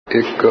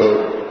एक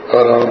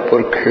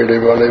रामपुर खेड़े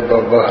वाले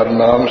बाबा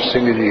हरनाम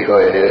सिंह जी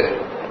होए है।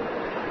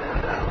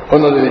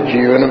 उन्होंने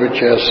जीवन में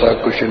ऐसा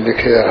कुछ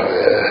लिखा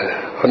होया है।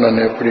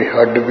 उन्होंने अपनी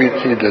हड्ड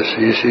बीती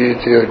दसी सी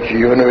ते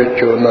जीवन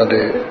में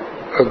उन्होंने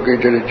अगे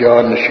जो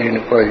जान नशीन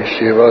भाई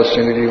सेवा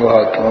सिंह जी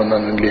महात्मा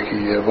उन्होंने लिखी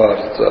है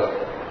वार्ता।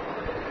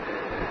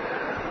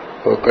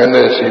 वो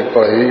कहते सी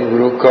भाई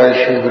गुरु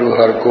काशी गुरु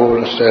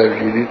हरगोबिंद साहब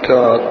जी की तो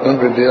आत्म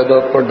विद्या का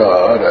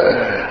भंडार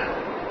है।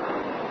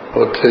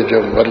 उथे जो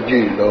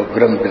मर्जी लो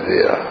ब्रह्म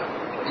विद्या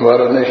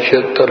महाराज ने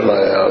क्षेत्र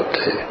लाया।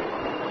 उथे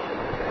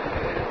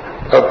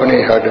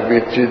अपनी हड्ड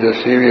बीती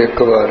दसी भी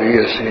एक बारी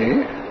असी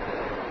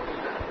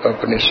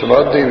अपनी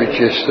समाधि विच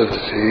स्थित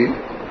सी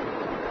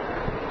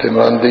ते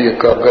मन की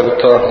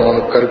एकाग्रता होने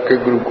करके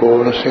गुरु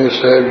गोबिंद सिंह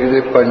साहब जी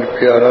के पंज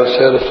प्यारा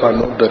शहर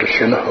सानू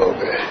दर्शन हो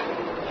गए।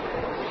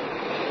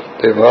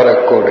 ते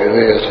महाराज घोड़े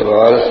दे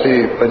सवार सी,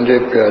 पंजे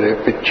प्यारे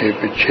पिछे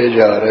पिछे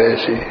जा रहे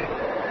सी।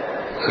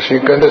 असी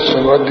कहते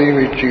समाधि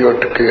विच ही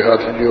उठ के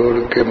हाथ जोड़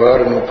के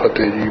महाराज नूं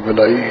फतेह जी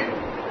बुलाई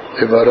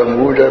ते महाराज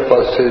मूँह जा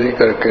पासे जी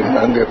करके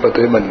नांगे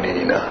फतेह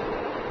मन्नी ना।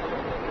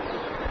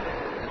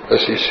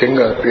 असी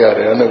सिंघां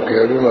प्यारियां नूं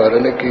कहा भी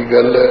महाराज ने की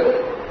गल है।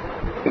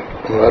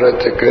 महाराज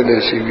ते कहते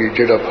सी भी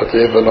जिहड़ा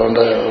फतेह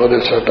बुलाउंदा है उहदे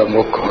साडा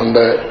मुख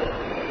हुंदा है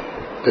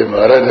ते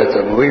महाराज ने तो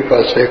मूँह ही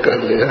पासे कर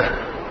लिया।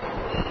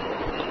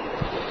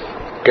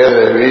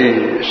 कहते भी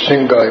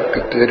सिंघा एक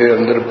तेरे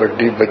अंदर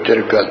बड़ी बजर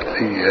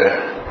गलती है,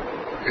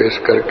 इस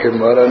करके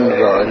महाराज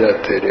नाराज है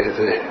तेरे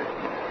से।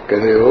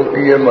 कहते वो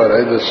की है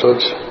महाराज दसो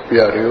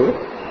प्यारियो।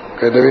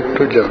 कहते भी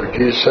तू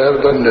जपजी साहब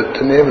का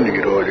नितनेम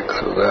नहीं रोज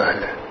करता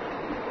है,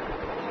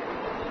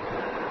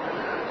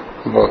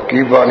 बाकी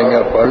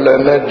बाणियां पढ़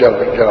लेना जप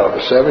जाप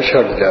साहब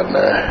छड़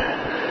जाना है।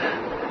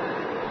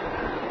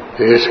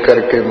 इस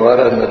करके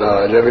महाराज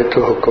नाराज है भी तू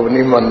हुक्म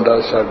नहीं मनता,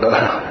 साडा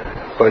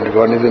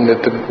पंजबाणी का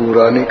नितन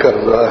पूरा नहीं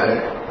करता है।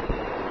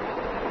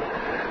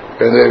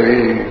 कहते भी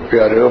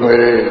प्यारियों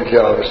मेरे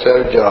जाप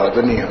साहब याद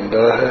नहीं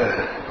हुंदा है,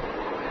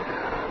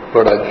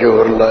 बड़ा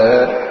जोर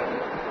लाया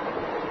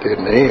ते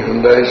नहीं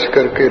हुंदा, इस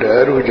करके रह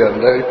रू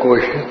जाता है।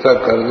 कोशिश तो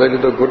करता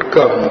जो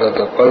गुटका हुंदा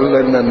तो पढ़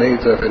लेना, नहीं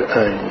तो फिर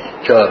आई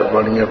चार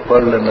बाणियां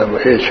पढ़ लेना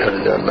वह छड़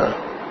जाना।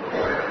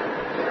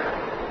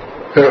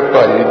 फिर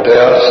भाई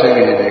दया सिंह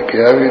जी ने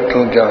कहा भी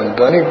तू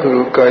जानता नहीं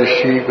गुरु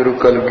काशी गुरु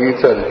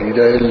कलगीधर जी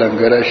का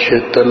लंगर है,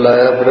 क्षेत्र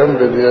लाया ब्रह्म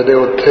विद्या दे,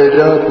 उत्थे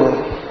जा तू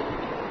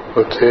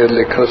उत्थे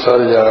लिखण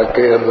सार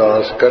जाके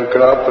अरदास कर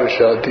कड़ा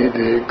प्रसादी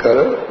दे कर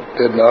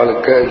ते नाल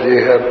कह जे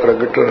है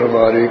प्रगट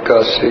हमारी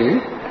काशी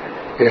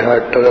यहाँ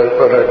टर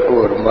पर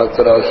ढोर मत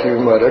राशि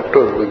मारे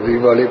ढोर बुद्धि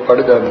वाली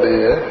पढ़ जाते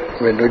है।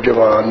 मैनू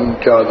जवान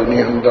याद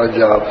नहीं हुंदा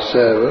जाप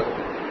साहब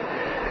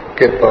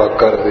कृपा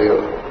कर दिओ।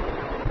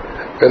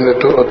 कहते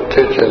तू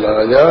उत्थे चला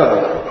जा,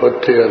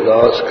 उत्थे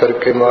अरदास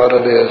करके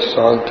महाराज दे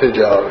अहसान ते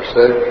जाप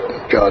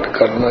साहब याद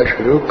करना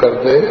शुरू कर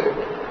दे।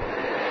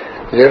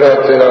 जेड़ा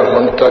तेरा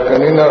हुण तक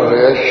नहीं ना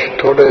होया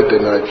थोड़े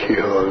दिनां च ही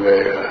हो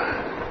गया।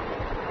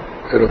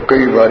 फिर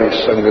कई बारी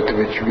संगत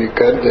विच भी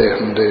कहते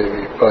हुंदे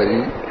भी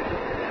भाई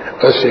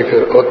असी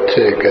फिर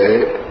उत्थे गए,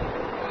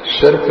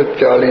 सिर्फ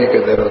 40 के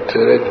दिन उत्थे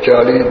रहे।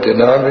 40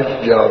 दिनां विच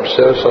जाप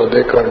साहब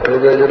 100 घंटे हो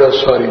गए, जिहड़ा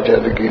सारी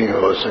जिंदगी नहीं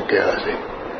हो सकिया सी।